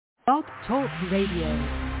Blog Talk Radio.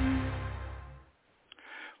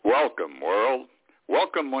 Welcome, world.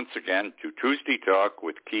 Welcome once again to Tuesday Talk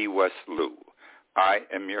with Key West Lou. I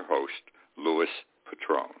am your host, Louis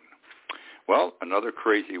Patrone. Well, another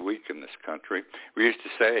crazy week in this country. We used to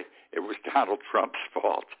say it was Donald Trump's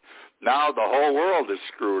fault. Now the whole world is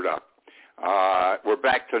screwed up. We're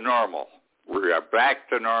back to normal. We are back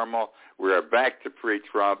to normal. We are back to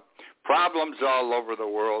pre-Trump. Problems all over the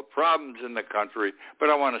world, problems in the country. But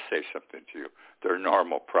I want to say something to you. They're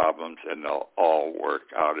normal problems, and they'll all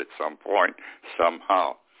work out at some point,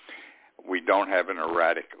 somehow. We don't have an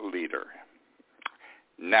erratic leader.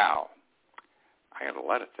 Now, I got a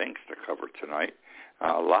lot of things to cover tonight.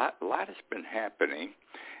 A lot has been happening,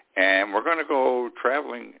 and we're going to go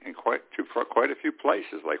traveling in quite a few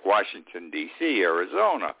places, like Washington, D.C.,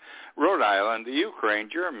 Arizona, Rhode Island, the Ukraine,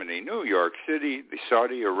 Germany, New York City, the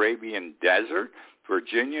Saudi Arabian desert,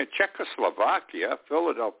 Virginia, Czechoslovakia,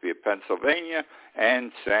 Philadelphia, Pennsylvania,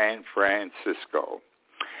 and San Francisco.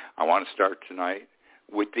 I want to start tonight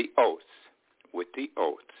with the oath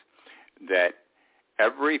that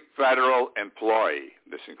every federal employee,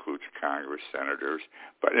 this includes Congress, senators,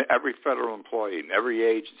 but every federal employee in every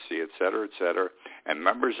agency, et cetera, and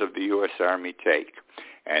members of the U.S. Army take,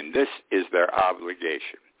 and this is their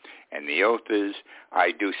obligation. And the oath is,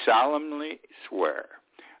 I do solemnly swear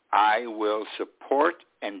I will support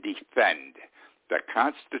and defend the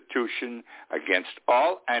Constitution against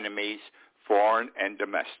all enemies, foreign and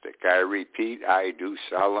domestic. I repeat, I do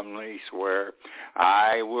solemnly swear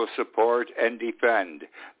I will support and defend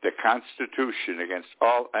the Constitution against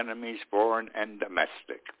all enemies, foreign and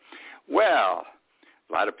domestic. Well,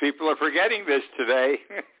 a lot of people are forgetting this today.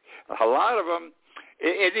 A lot of them.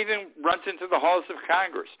 It even runs into the halls of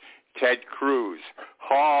Congress. Ted Cruz,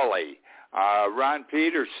 Hawley, Ron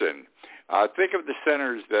Peterson. Think of the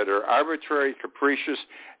senators that are arbitrary, capricious,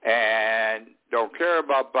 and don't care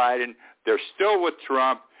about Biden. They're still with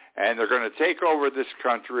Trump, and they're going to take over this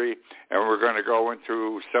country, and we're going to go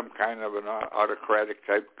into some kind of an autocratic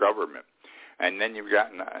type government. And then you've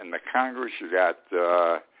got in the Congress, you've got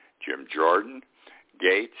Jim Jordan,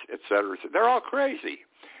 Gates, et cetera. They're all crazy.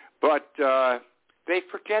 But they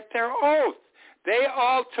forget their oath. They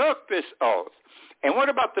all took this oath. And what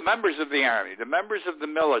about the members of the Army, the members of the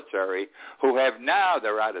military who have now,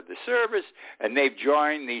 they're out of the service, and they've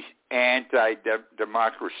joined these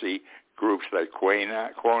anti-democracy groups like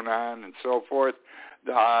QAnon and so forth.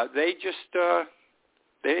 They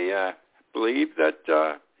believe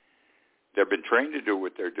that they've been trained to do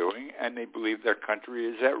what they're doing, and they believe their country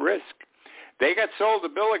is at risk. They got sold a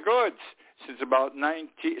bill of goods since about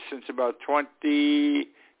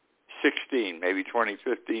 2016, maybe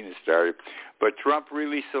 2015 it started. But Trump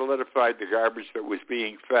really solidified the garbage that was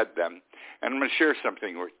being fed them. And I'm going to share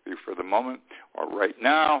something with you for the moment, or right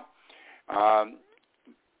now. I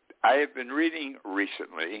have been reading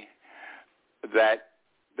recently that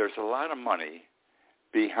there's a lot of money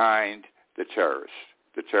behind the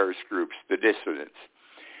terrorist groups, the dissidents.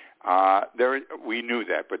 We knew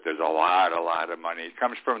that, but there's a lot of money. It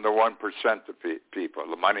comes from the 1% of people,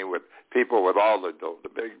 the money with people with all the dough, the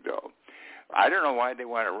big dough. I don't know why they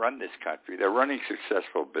want to run this country. They're running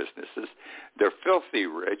successful businesses. They're filthy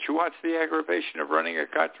rich. Who wants the aggravation of running a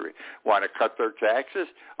country? Want to cut their taxes?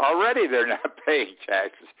 Already they're not paying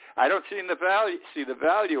taxes. I don't see the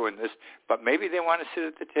value in this, but maybe they want to sit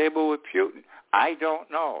at the table with Putin. I don't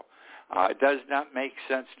know. It does not make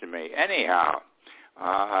sense to me. Anyhow,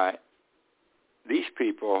 these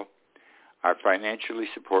people are financially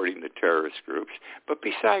supporting the terrorist groups. But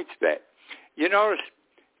besides that, you notice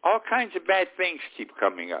all kinds of bad things keep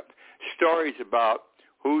coming up. Stories about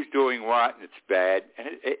who's doing what, and it's bad. And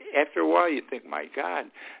after a while, you think, my God,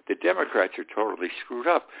 the Democrats are totally screwed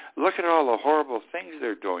up. Look at all the horrible things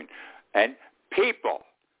they're doing. And people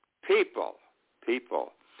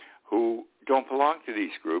who don't belong to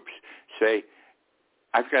these groups say,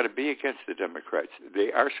 I've got to be against the Democrats.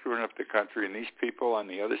 They are screwing up the country, and these people on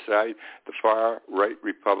the other side, the far-right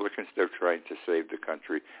Republicans, they're trying to save the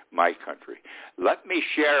country, my country. Let me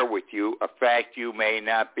share with you a fact you may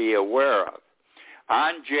not be aware of.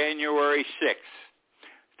 On January 6th,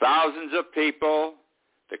 thousands of people,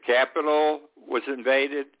 the Capitol was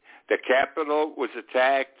invaded, the Capitol was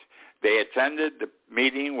attacked. They attended the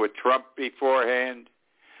meeting with Trump beforehand.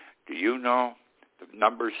 Do you know? The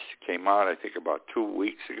numbers came out, I think, about 2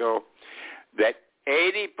 weeks ago, that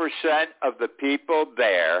 80% of the people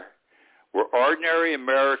there were ordinary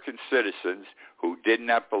American citizens who did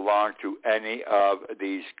not belong to any of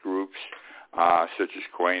these groups, such as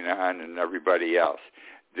QAnon and everybody else.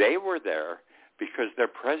 They were there because their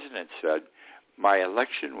president said, my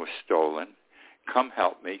election was stolen. come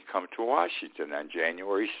help me come to Washington on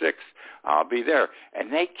January 6th. I'll be there.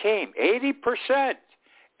 And they came, 80%.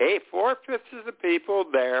 4/5 of the people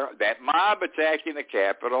there, that mob attacking the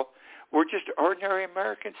Capitol, were just ordinary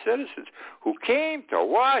American citizens who came to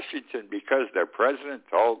Washington because their president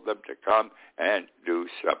told them to come and do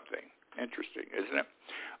something. Interesting, isn't it?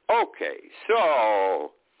 Okay,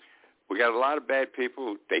 so we got a lot of bad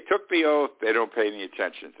people. They took the oath. They don't pay any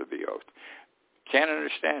attention to the oath. Can't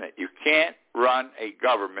understand it. You can't run a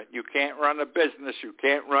government. You can't run a business. You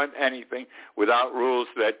can't run anything without rules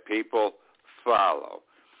that people follow.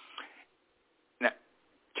 Now,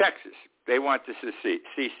 Texas, they want to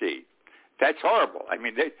secede. That's horrible. I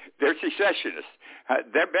mean, they're secessionists.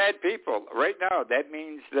 They're bad people. Right now, that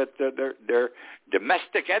means that they're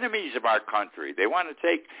domestic enemies of our country. They want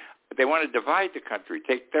to divide the country,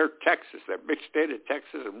 take their Texas, their big state of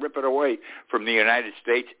Texas, and rip it away from the United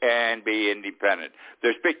States and be independent.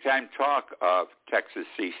 There's big-time talk of Texas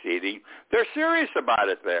seceding. They're serious about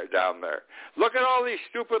it down there. Look at all these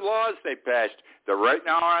stupid laws they passed. They're right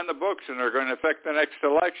now on the books, and they're going to affect the next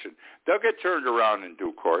election. They'll get turned around in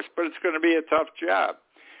due course, but it's going to be a tough job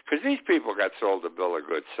because these people got sold a bill of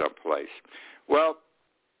goods someplace. Well,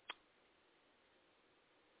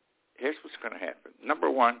 here's what's going to happen. Number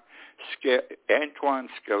one, Antoine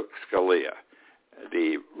Scalia,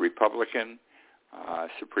 the Republican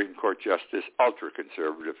Supreme Court Justice,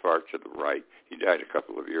 ultra-conservative, far to the right. He died a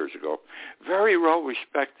couple of years ago. Very well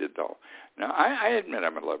respected, though. Now, I admit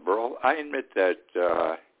I'm a liberal. I admit that,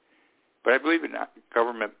 but I believe in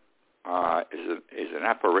government is an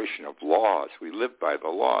operation of laws. We live by the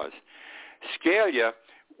laws. Scalia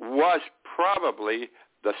was probably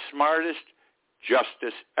the smartest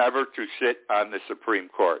justice ever to sit on the Supreme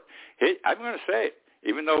Court. I'm going to say it,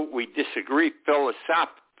 even though we disagree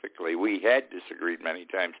philosophically, we had disagreed many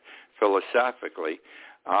times philosophically,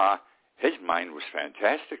 his mind was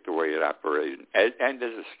fantastic the way it operated. And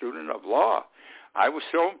as a student of law, I was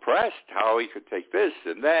so impressed how he could take this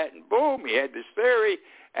and that, and boom, he had this theory,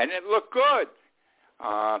 and it looked good.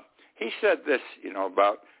 He said this,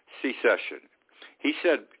 about secession. He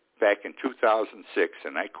said back in 2006,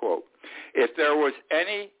 and I quote, "If there was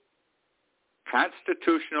any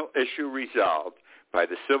constitutional issue resolved by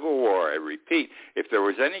the Civil War," I repeat, if there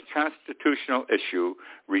was any constitutional issue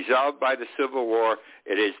resolved by the Civil War,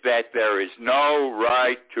 it is that there is no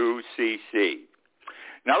right to secede.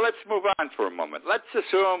 Now let's move on for a moment. Let's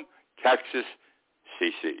assume Texas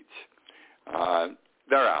secedes.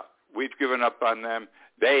 They're out. We've given up on them.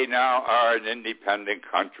 They now are an independent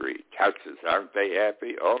country. Texas, aren't they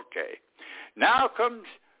happy? Okay. Now comes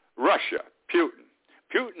Russia, Putin.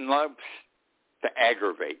 Putin loves to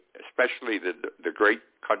aggravate, especially the great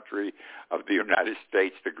country of the United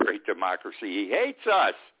States, the great democracy. He hates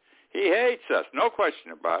us. He hates us, no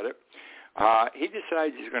question about it. He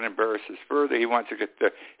decides he's going to embarrass us further. He wants to get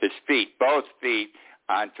his feet, both feet,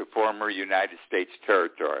 onto former United States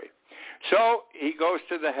territory. So he goes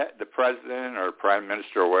to the president or prime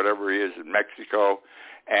minister or whatever he is in Mexico,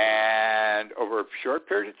 and over a short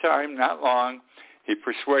period of time, not long, he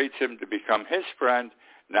persuades him to become his friend,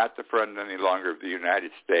 not the friend any longer of the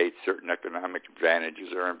United States. Certain economic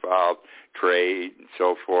advantages are involved, trade and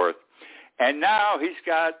so forth. And now he's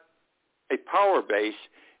got a power base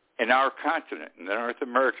in our continent, in the North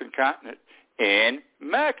American continent, in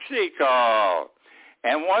Mexico.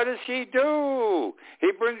 And what does he do?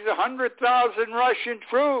 He brings 100,000 Russian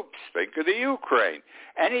troops, think of the Ukraine,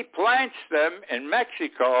 and he plants them in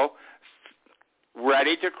Mexico,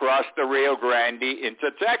 ready to cross the Rio Grande into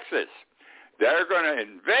Texas. They're going to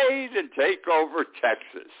invade and take over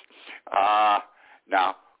Texas.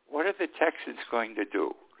 Now, what are the Texans going to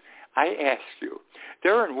do? I ask you.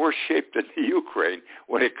 They're in worse shape than the Ukraine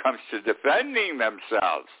when it comes to defending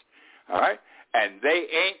themselves. All right? And they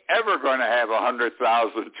ain't ever going to have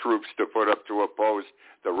 100,000 troops to put up to oppose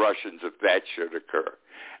the Russians if that should occur.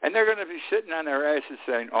 And they're going to be sitting on their asses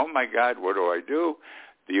saying, oh, my God, what do I do?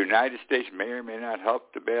 The United States may or may not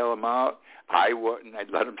help to bail them out. I wouldn't. I'd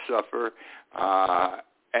let them suffer.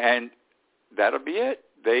 And that'll be it.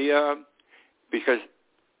 Because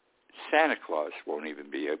Santa Claus won't even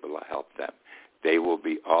be able to help them. They will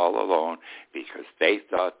be all alone because they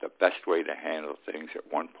thought the best way to handle things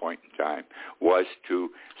at one point in time was to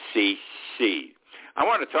secede. I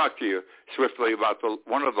want to talk to you swiftly about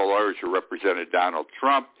one of the lawyers who represented Donald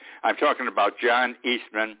Trump. I'm talking about John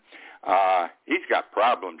Eastman. He's got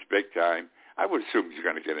problems big time. I would assume he's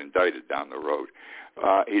going to get indicted down the road.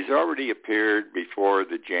 He's already appeared before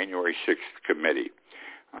the January 6th committee.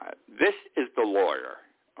 This is the lawyer,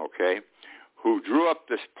 okay, who drew up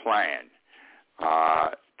this plan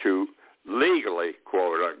to legally,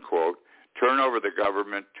 quote unquote, turn over the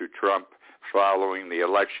government to Trump following the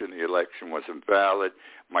election. The election was invalid.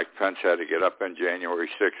 Mike Pence had to get up on January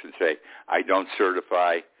 6th and say, I don't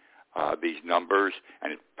certify these numbers.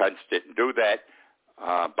 And if Pence didn't do that,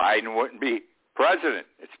 Biden wouldn't be president.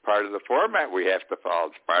 It's part of the format we have to follow.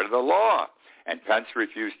 It's part of the law. And Pence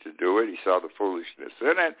refused to do it. He saw the foolishness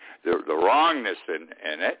in it, the wrongness in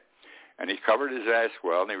it, and he covered his ass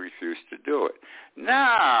well, and he refused to do it.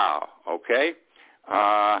 Now, okay,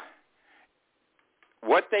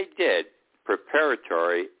 what they did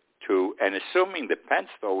preparatory to, and assuming that Pence,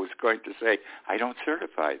 though, was going to say, I don't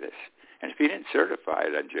certify this. And if he didn't certify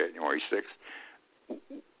it on January 6th,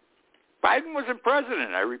 Biden wasn't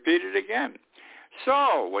president. I repeat it again.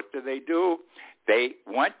 So what did they do? They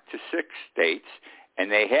went to 6 states,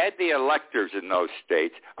 and they had the electors in those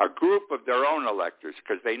states, a group of their own electors,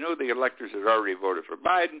 because they knew the electors had already voted for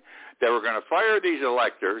Biden. They were going to fire these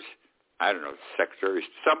electors. I don't know, secretaries,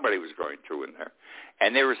 somebody was going to in there.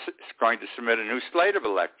 And they were going to submit a new slate of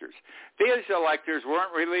electors. These electors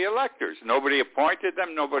weren't really electors. Nobody appointed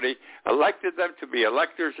them. Nobody elected them to be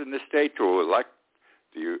electors in the state to elect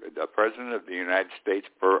the President of the United States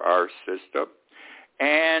per our system.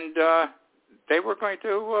 And they were going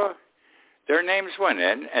to, their names went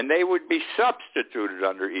in, and they would be substituted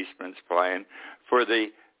under Eastman's plan for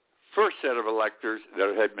the first set of electors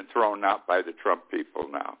that had been thrown out by the Trump people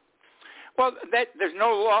now. Well, there's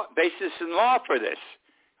no basis in law for this,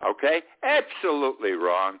 okay? Absolutely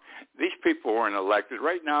wrong. These people weren't elected.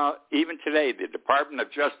 Right now, even today, the Department of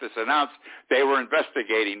Justice announced they were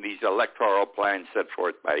investigating these electoral plans set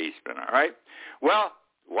forth by Eastman, all right? Well,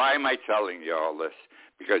 why am I telling you all this?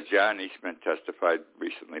 Because John Eastman testified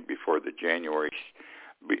recently before the January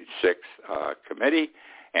 6th committee,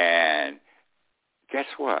 and guess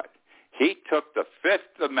what? He took the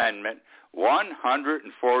Fifth Amendment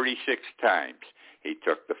 146 times. He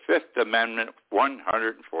took the Fifth Amendment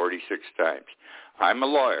 146 times. I'm a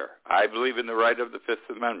lawyer. I believe in the right of the Fifth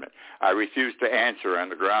Amendment. I refuse to answer on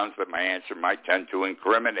the grounds that my answer might tend to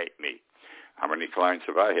incriminate me. How many clients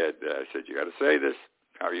have I had? I said, you got to say this,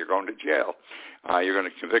 or you're going to jail. You're going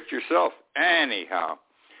to convict yourself. Anyhow,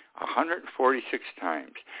 146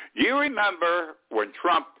 times. Do you remember when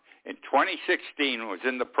Trump in 2016 was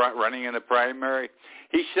running in the primary?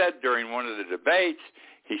 He said during one of the debates,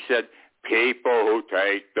 he said, people who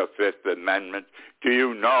take the Fifth Amendment, do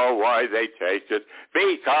you know why they take it?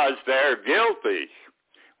 Because they're guilty.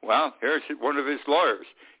 Well, here's one of his lawyers.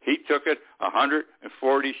 He took it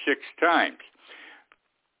 146 times.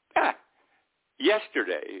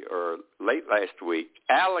 Yesterday, or late last week,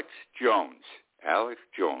 Alex Jones,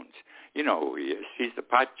 you know who he is. He's the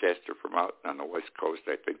podcaster from out on the West Coast,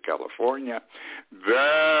 I think, California.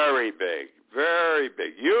 Very big,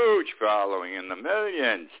 huge following in the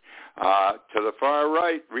millions, to the far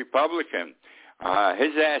right, Republican.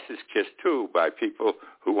 His ass is kissed, too, by people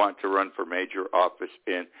who want to run for major office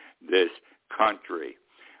in this country.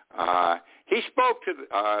 He spoke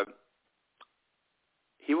to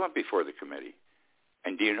he went before the committee.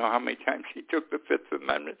 And do you know how many times he took the Fifth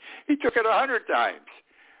Amendment? He took it 100 times.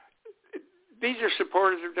 These are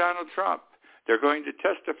supporters of Donald Trump. They're going to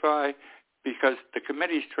testify because the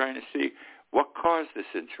committee is trying to see what caused this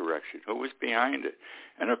insurrection, who was behind it.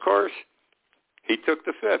 And, of course, he took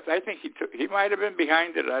the Fifth. I think he might have been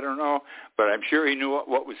behind it. I don't know. But I'm sure he knew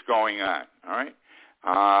what was going on. All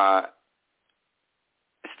right?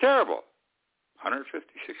 It's terrible.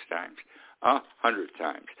 156 times. 100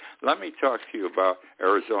 times. Let me talk to you about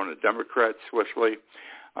Arizona Democrats swiftly.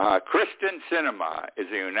 Kristen Sinema is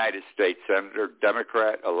a United States Senator,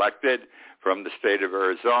 Democrat, elected from the state of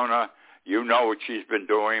Arizona. You know what she's been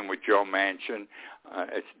doing with Joe Manchin.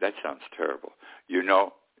 That sounds terrible. You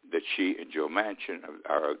know that she and Joe Manchin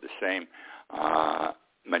are of the same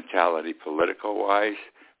mentality political-wise,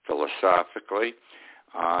 philosophically.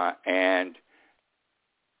 And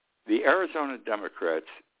the Arizona Democrats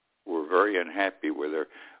were very unhappy with her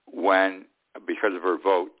because of her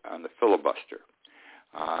vote on the filibuster.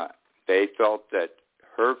 They felt that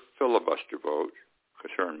her filibuster vote,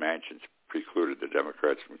 because her and Manchin's precluded the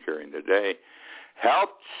Democrats from carrying the day,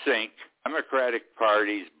 helped sink Democratic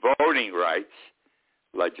Party's voting rights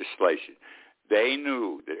legislation. They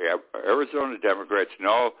knew that Arizona Democrats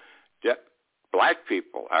know that black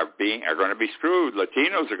people are going to be screwed.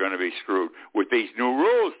 Latinos are going to be screwed with these new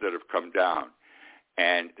rules that have come down.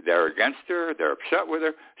 And they're against her, they're upset with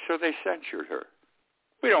her, so they censured her.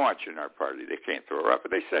 We don't want you in our party. They can't throw her up,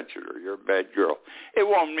 but they censured her. You're a bad girl. It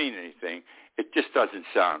won't mean anything. It just doesn't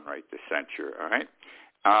sound right to censure, all right?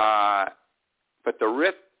 But the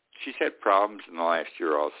RIF, she's had problems in the last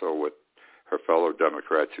year also with her fellow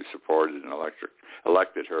Democrats who supported and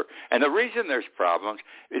elected her. And the reason there's problems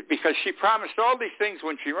is because she promised all these things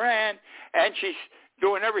when she ran, and she's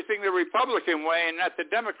doing everything the Republican way and not the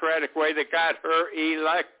Democratic way that got her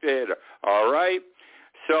elected. All right?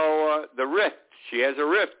 So the rift, she has a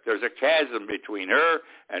rift. There's a chasm between her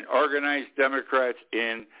and organized Democrats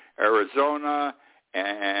in Arizona,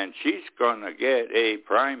 and she's going to get a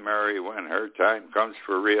primary when her time comes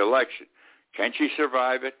for re-election. Can she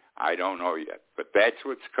survive it? I don't know yet, but that's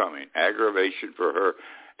what's coming, aggravation for her,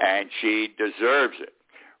 and she deserves it.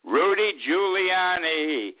 Rudy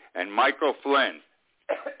Giuliani and Michael Flynn,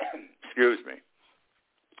 excuse me,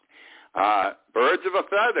 birds of a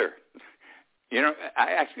feather. You know,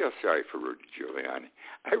 I feel sorry for Rudy Giuliani.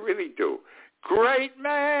 I really do. Great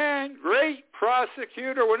man, great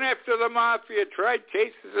prosecutor, went after the mafia, tried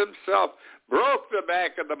cases himself, broke the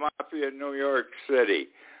back of the mafia in New York City.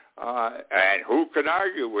 And who can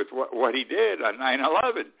argue with what he did on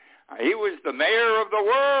 9/11? He was the mayor of the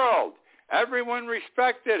world. Everyone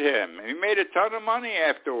respected him. He made a ton of money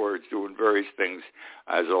afterwards doing various things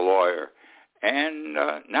as a lawyer. And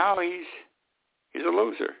now he's a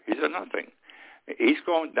loser. He's a nothing. He's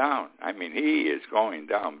going down. I mean, he is going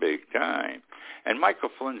down big time. And Michael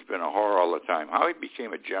Flynn's been a whore all the time. How he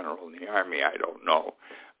became a general in the Army, I don't know.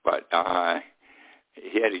 But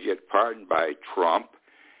he had to get pardoned by Trump.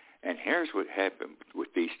 And here's what happened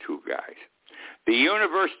with these two guys. The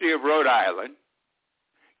University of Rhode Island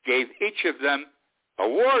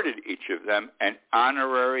awarded each of them an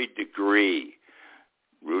honorary degree.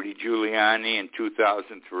 Rudy Giuliani in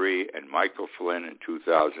 2003 and Michael Flynn in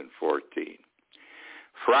 2014.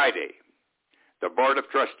 Friday, the Board of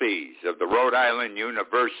Trustees of the Rhode Island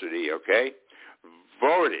University,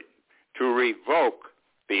 voted to revoke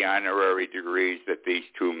the honorary degrees that these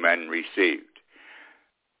two men received.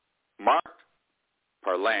 Mark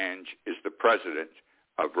Parlange is the president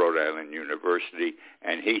of Rhode Island University,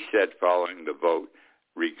 and he said following the vote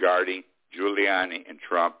regarding Giuliani and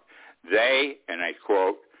Trump, they, and I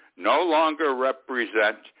quote, no longer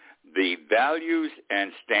represent the values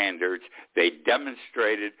and standards they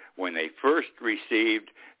demonstrated when they first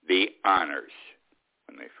received the honors.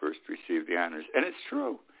 And it's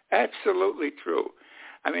true, absolutely true.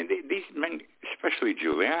 I mean, these men, especially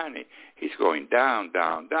Giuliani, he's going down,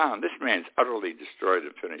 down, down. This man's utterly destroyed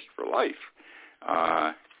and finished for life.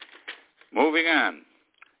 Moving on.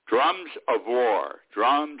 Drums of war.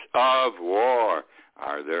 Drums of war.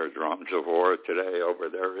 Are there drums of war today over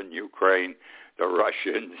there in Ukraine? The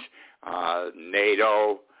Russians,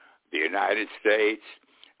 NATO, the United States,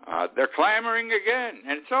 they're clamoring again.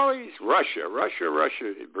 And it's always Russia.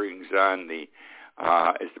 Russia brings on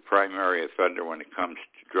is the primary offender when it comes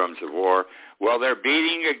to drums of war. Well, they're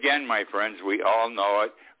beating again, my friends. We all know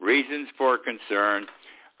it. Reasons for concern.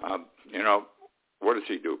 What does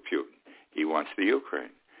he do, Putin? He wants the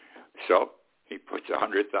Ukraine. So he puts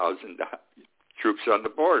 100,000 troops on the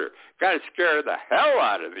border. Got to scare the hell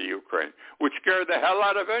out of the Ukraine. Would scare the hell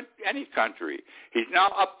out of any country. He's now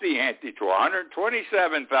up the ante to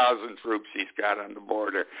 127,000 troops he's got on the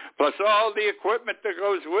border, plus all the equipment that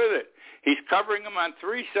goes with it. He's covering them on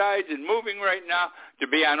three sides and moving right now to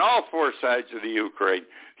be on all four sides of the Ukraine.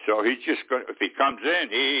 So he's just going. If he comes in,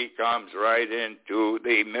 he comes right into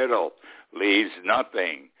the middle, leaves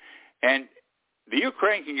nothing. And the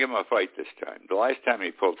Ukraine can give him a fight this time. The last time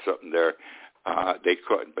he pulled something there, they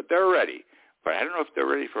couldn't. But they're ready. But I don't know if they're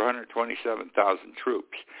ready for 127,000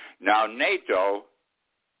 troops. Now, NATO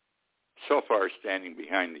so far is standing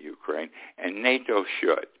behind the Ukraine, and NATO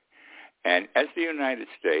should. And as the United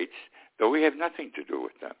States, though we have nothing to do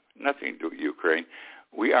with them, nothing to do with Ukraine,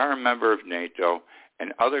 we are a member of NATO,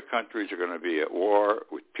 and other countries are going to be at war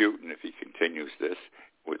with Putin if he continues this,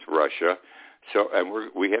 with Russia. So, and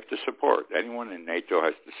we have to support. Anyone in NATO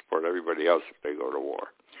has to support everybody else if they go to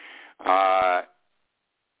war.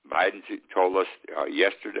 Biden told us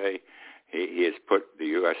yesterday he has put the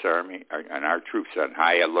U.S. Army and our troops on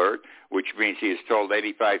high alert, which means he has told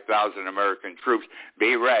 85,000 American troops,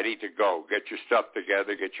 be ready to go. Get your stuff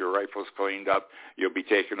together. Get your rifles cleaned up. You'll be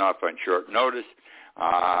taken off on short notice.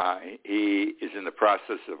 He is in the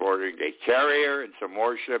process of ordering a carrier and some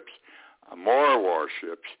warships, more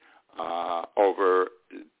warships, over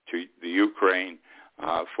to the Ukraine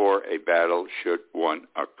for a battle should one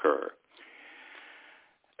occur.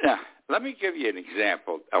 Now, let me give you an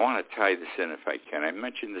example. I want to tie this in if I can. I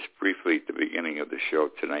mentioned this briefly at the beginning of the show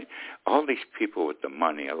tonight. All these people with the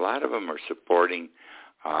money, a lot of them are supporting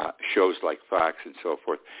shows like Fox and so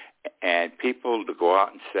forth, and people to go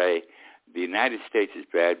out and say, the United States is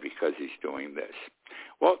bad because he's doing this.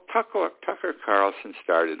 Well, Tucker Carlson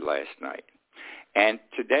started last night. And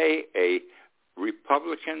today, a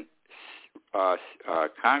Republican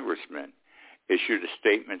congressman issued a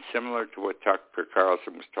statement similar to what Tucker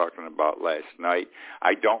Carlson was talking about last night.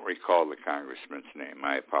 I don't recall the congressman's name.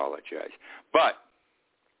 I apologize. But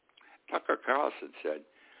Tucker Carlson said,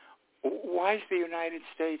 why is the United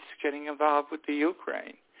States getting involved with the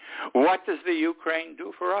Ukraine? What does the Ukraine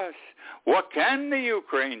do for us? What can the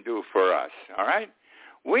Ukraine do for us? All right?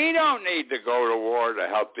 We don't need to go to war to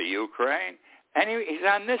help the Ukraine. And he's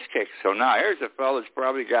on this kick. So now here's a fellow that's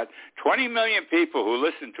probably got 20 million people who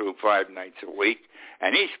listen to him 5 nights a week,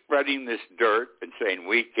 and he's spreading this dirt and saying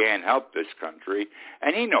we can't help this country.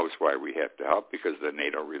 And he knows why we have to help, because of the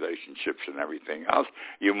NATO relationships and everything else.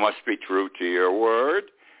 You must be true to your word.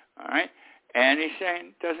 All right? And he's saying,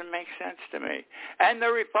 it doesn't make sense to me. And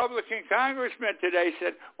the Republican congressman today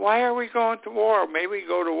said, why are we going to war? Maybe we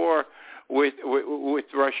go to war with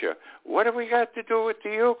Russia. What have we got to do with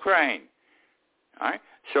the Ukraine? All right?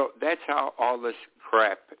 So that's how all this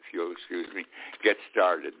crap, if you'll excuse me, gets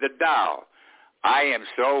started. The Dow. I am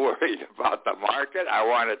so worried about the market, I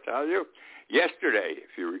want to tell you. Yesterday,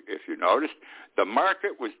 if you noticed, the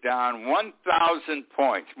market was down 1,000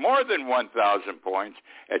 points, more than 1,000 points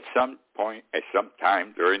at some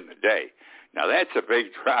time during the day. Now, that's a big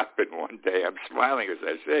drop in one day. I'm smiling as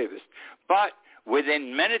I say this. But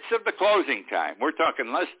within minutes of the closing time, we're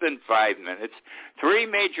talking less than 5 minutes, 3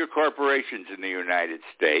 major corporations in the United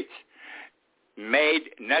States made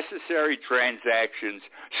necessary transactions,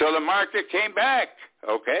 so the market came back,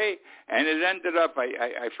 okay? And it ended up,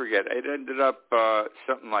 I forget, it ended up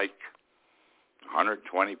something like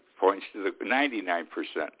 120 points to the 99%,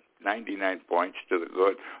 99 points to the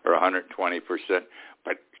good, or 120%,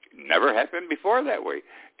 but never happened before that way.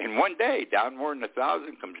 In one day, down more than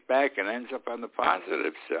 1,000, comes back and ends up on the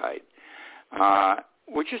positive side,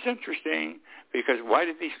 which is interesting, because why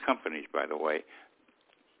did these companies, by the way,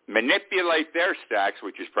 manipulate their stocks,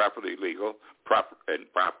 which is properly legal, proper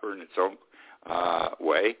in its own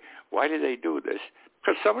way? Why do they do this?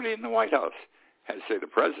 Because somebody in the White House had to say, the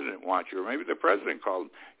president wants you, or maybe the president called,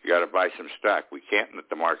 you got to buy some stock. We can't let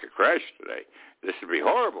the market crash today. This would be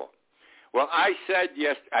horrible. Well, I said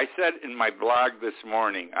in my blog this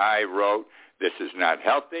morning, I wrote, this is not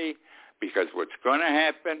healthy, because what's going to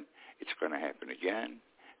happen, it's going to happen again.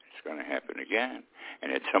 It's going to happen again.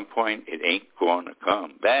 And at some point, it ain't going to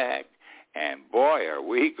come back. And boy, are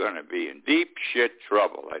we going to be in deep shit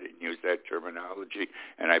trouble. I didn't use that terminology,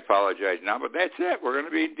 and I apologize now, but that's it. We're going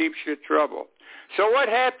to be in deep shit trouble. So what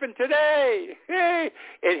happened today? Hey,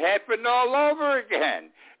 it happened all over again.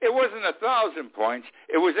 It wasn't 1,000 points.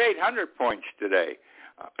 It was 800 points today.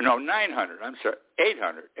 900. I'm sorry,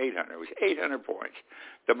 800. It was 800 points.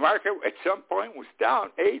 The market at some point was down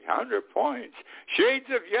 800 points. Shades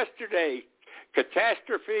of yesterday.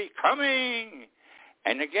 Catastrophe coming.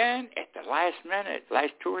 And again, at the last minute,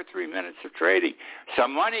 last 2 or 3 minutes of trading,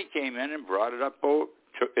 some money came in and brought it up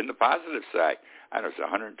in the positive side. I don't know, it's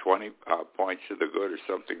 120 points to the good or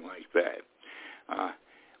something like that.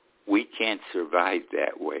 We can't survive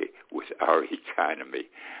that way with our economy.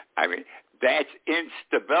 I mean, that's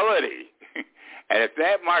instability. And if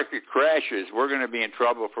that market crashes, we're going to be in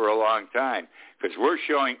trouble for a long time, because we're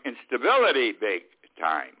showing instability big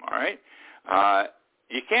time, all right?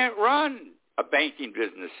 You can't run a banking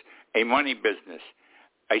business, a money business,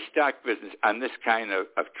 a stock business on this kind of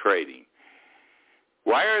trading.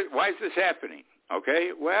 Why is this happening? Okay,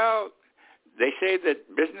 well, they say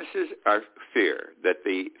that businesses are fear that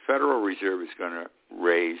the Federal Reserve is going to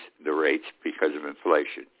raise the rates because of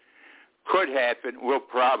inflation. Could happen, will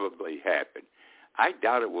probably happen. I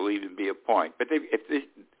doubt it will even be a point. But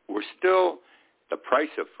we're still, the price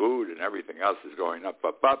of food and everything else is going up.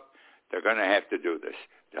 They're going to have to do this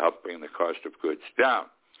to help bring the cost of goods down.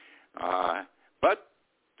 But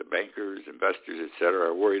the bankers, investors, et cetera,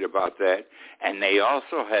 are worried about that. And they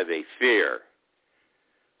also have a fear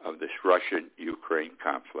of this Russian-Ukraine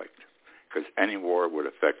conflict, because any war would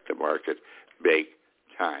affect the market big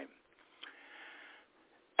time.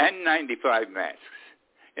 N95 masks.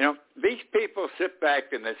 You know, these people sit back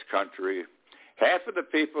in this country. Half of the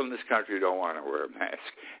people in this country don't want to wear a mask.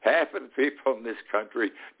 Half of the people in this country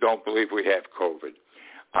don't believe we have COVID.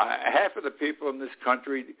 Half of the people in this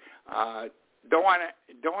country don't want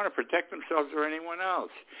to protect themselves or anyone else.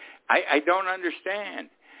 I don't understand.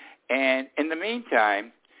 And in the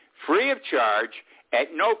meantime, free of charge, at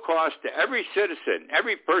no cost to every citizen,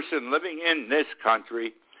 every person living in this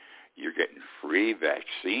country, you're getting free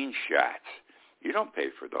vaccine shots. You don't pay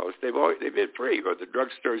for those. They've been free. You go to the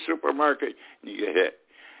drugstore, supermarket, and you get hit.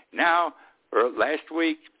 Now, last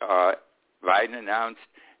week, Biden announced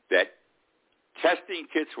that testing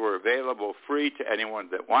kits were available free to anyone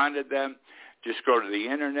that wanted them. just go to the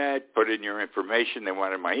internet, put in your information. They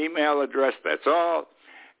wanted my email address, that's all.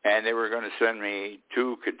 And they were going to send me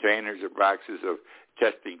 2 containers or boxes of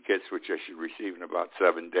testing kits, which I should receive in about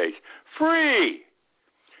 7 days. Free!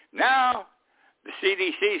 Now, the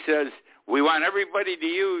CDC says we want everybody to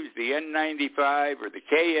use the N95 or the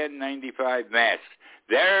KN95 masks.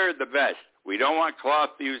 They're the best. We don't want cloth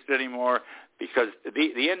used anymore because the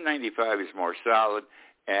N95 is more solid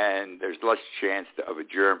and there's less chance of a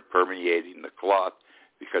germ permeating the cloth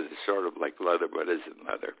because it's sort of like leather but isn't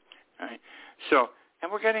leather. Right? So,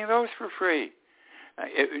 and we're getting those for free.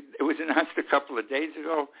 It was announced a couple of days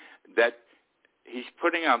ago that he's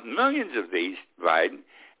putting out millions of these, Biden,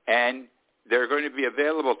 and they're going to be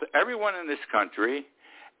available to everyone in this country,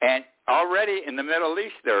 and already in the Middle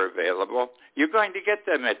East they're available. You're going to get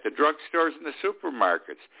them at the drugstores and the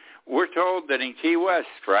supermarkets. We're told that in Key West,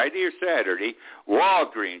 Friday or Saturday,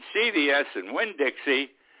 Walgreens, CVS, and Winn-Dixie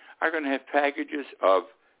are going to have packages of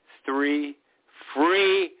 3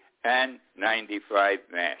 free N95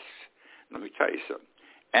 masks. Let me tell you something.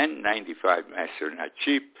 N95 masks are not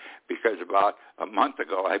cheap because about a month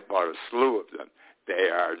ago I bought a slew of them. They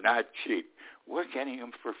are not cheap. We're getting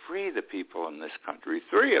them for free, the people in this country,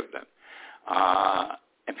 3 of them.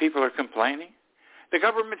 And people are complaining. The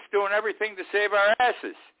government's doing everything to save our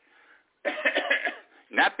asses.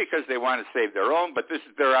 Not because they want to save their own, but this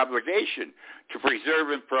is their obligation to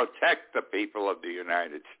preserve and protect the people of the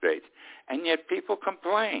United States. And yet people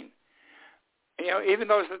complain. You know, even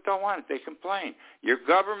those that don't want it, they complain. Your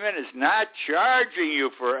government is not charging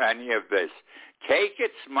you for any of this. Take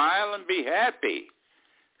it, smile, and be happy.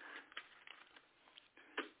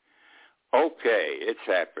 Okay, it's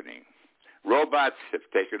happening. Robots have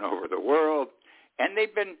taken over the world, and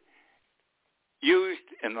they've been used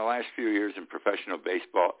in the last few years in professional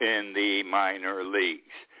baseball in the minor leagues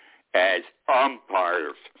as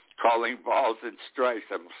umpires, calling balls and strikes.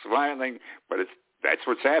 I'm smiling, but that's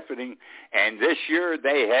what's happening. And this year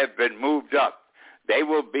they have been moved up. They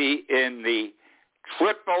will be in the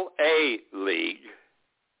AAA league.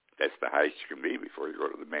 That's the highest you can be before you go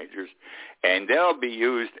to the majors. And they'll be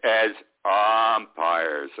used as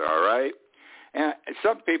umpires, all right? And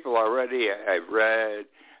some people already, I've read,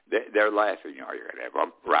 they're laughing. You know, you're going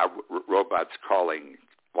to have robots calling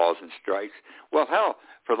balls and strikes. Well, hell,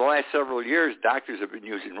 for the last several years, doctors have been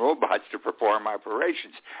using robots to perform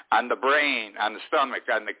operations on the brain, on the stomach,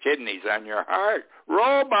 on the kidneys, on your heart.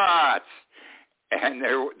 Robots! And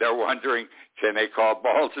they're wondering, can they call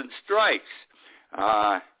balls and strikes?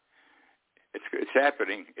 It's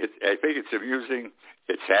happening. I think it's amusing.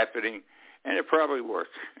 It's happening, and it probably works.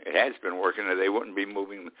 It has been working, or they wouldn't be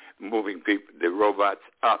moving people, the robots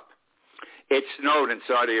up. It snowed in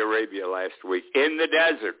Saudi Arabia last week in the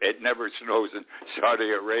desert. It never snows in Saudi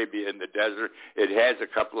Arabia in the desert. It has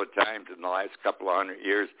a couple of times in the last couple of 100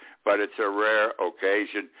 years, but it's a rare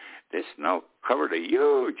occasion. This snow covered a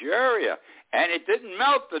huge area, and it didn't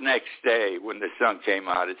melt the next day when the sun came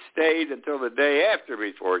out. It stayed until the day after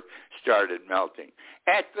before it started melting.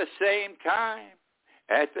 At the same time,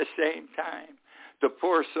 the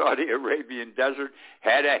poor Saudi Arabian desert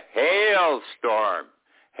had a hailstorm.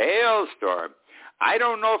 I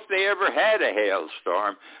don't know if they ever had a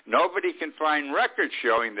hailstorm. Nobody can find records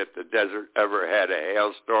showing that the desert ever had a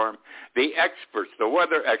hailstorm. The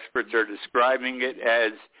weather experts are describing it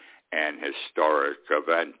as an historic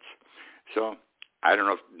event. So I don't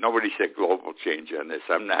know if nobody said global change on this.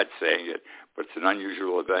 I'm not saying it, but it's an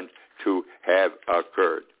unusual event to have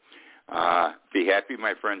occurred. Be happy,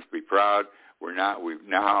 my friends. Be proud. We've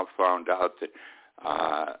now found out that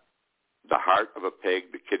the heart of a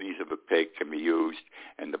pig, the kidneys of a pig can be used,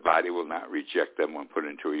 and the body will not reject them when put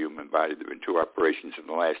into a human body. There have been 2 operations in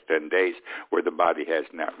the last 10 days where the body has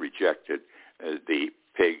not rejected the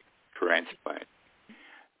pig transplant.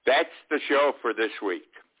 That's the show for this week.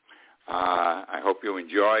 I hope you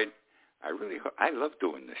enjoyed. I love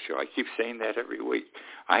doing this show. I keep saying that every week.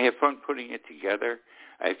 I have fun putting it together.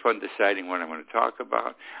 I have fun deciding what I'm going to talk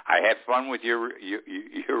about. I have fun with your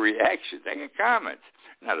reactions and your comments.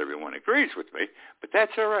 Not everyone agrees with me, but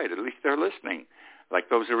that's all right. At least they're listening. Like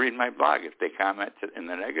those who read my blog. If they comment in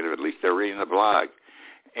the negative, at least they're reading the blog.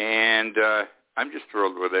 And I'm just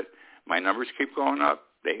thrilled with it. My numbers keep going up.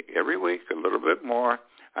 Every week, a little bit more.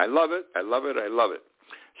 I love it.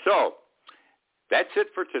 So that's it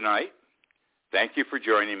for tonight. Thank you for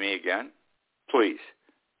joining me again. Please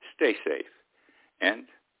stay safe and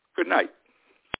good night.